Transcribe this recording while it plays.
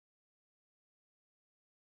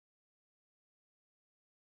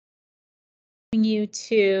You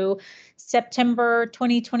to September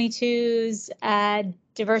 2022's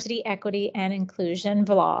Diversity, Equity, and Inclusion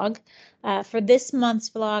vlog. For this month's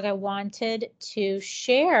vlog, I wanted to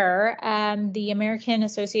share the American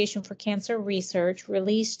Association for Cancer Research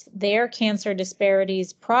released their Cancer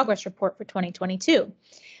Disparities Progress Report for 2022.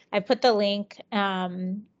 I put the link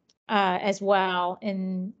as well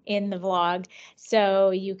in the vlog,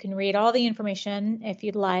 so you can read all the information if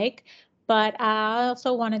you'd like. But I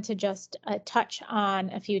also wanted to just touch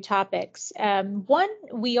on a few topics. One,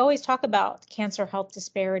 we always talk about cancer health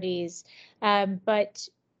disparities, but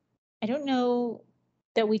I don't know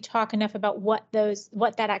that we talk enough about what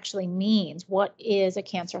that actually means. What is a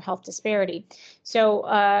cancer health disparity?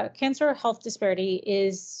 So cancer health disparity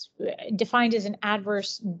is defined as an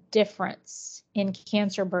adverse difference in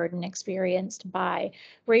cancer burden experienced by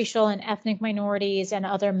racial and ethnic minorities and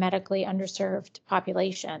other medically underserved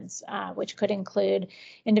populations, which could include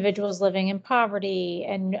individuals living in poverty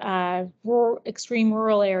and extreme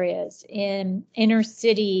rural areas, in inner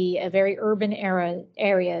city, very urban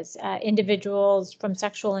areas, individuals from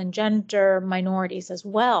sexual and gender minorities as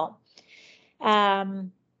well.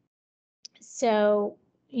 So,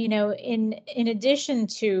 you know, in addition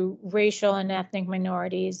to racial and ethnic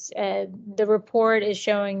minorities, the report is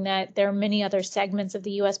showing that there are many other segments of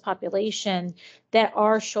the U.S. population that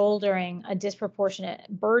are shouldering a disproportionate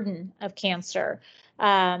burden of cancer.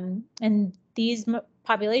 And these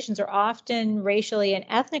populations are often racially and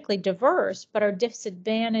ethnically diverse, but are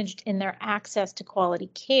disadvantaged in their access to quality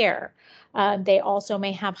care. They also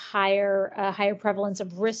may have higher prevalence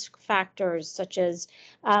of risk factors, such as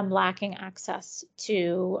lacking access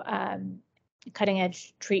to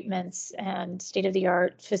cutting-edge treatments and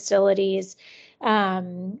state-of-the-art facilities.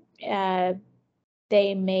 They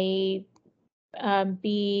may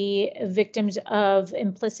be victims of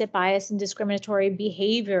implicit bias and discriminatory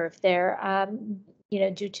behavior if they're,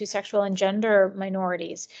 due to sexual and gender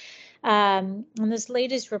minorities. And this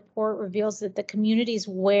latest report reveals that the communities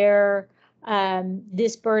where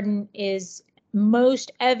this burden is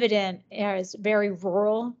most evident as very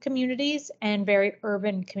rural communities and very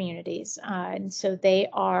urban communities. And so they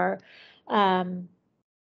are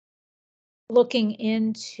looking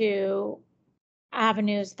into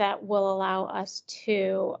avenues that will allow us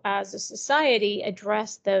to, as a society,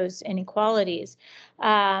 address those inequalities.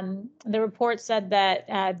 The report said that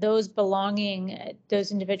those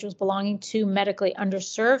individuals belonging to medically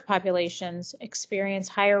underserved populations experience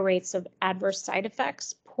higher rates of adverse side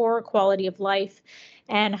effects, poor quality of life,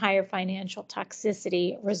 and higher financial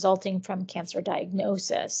toxicity resulting from cancer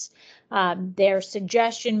diagnosis. Their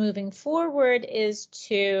suggestion moving forward is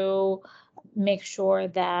to make sure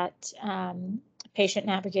that patient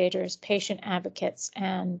navigators, patient advocates,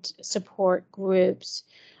 and support groups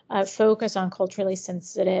focus on culturally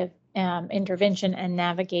sensitive intervention and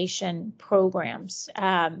navigation programs.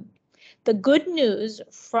 The good news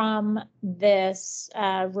from this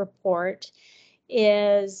report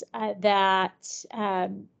is that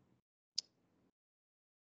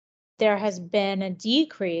there has been a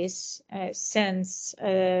decrease since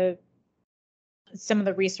some of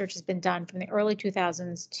the research has been done from the early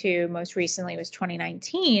 2000s to most recently was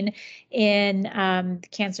 2019 in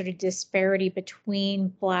cancer disparity between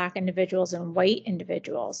Black individuals and white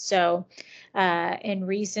individuals. So in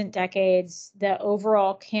recent decades, the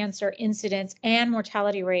overall cancer incidence and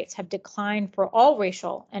mortality rates have declined for all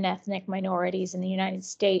racial and ethnic minorities in the United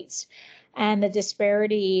States. And the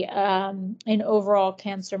disparity in overall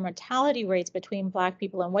cancer mortality rates between Black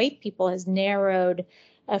people and white people has narrowed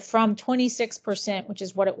from 26%, which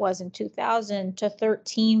is what it was in 2000, to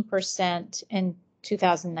 13% in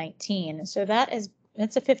 2019. So that's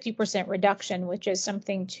a 50% reduction, which is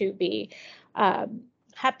something to be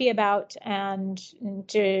happy about and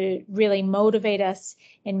to really motivate us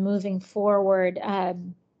in moving forward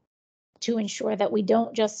to ensure that we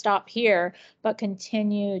don't just stop here, but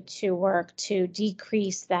continue to work to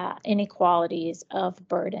decrease that inequalities of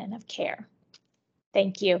burden of care.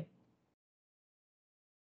 Thank you.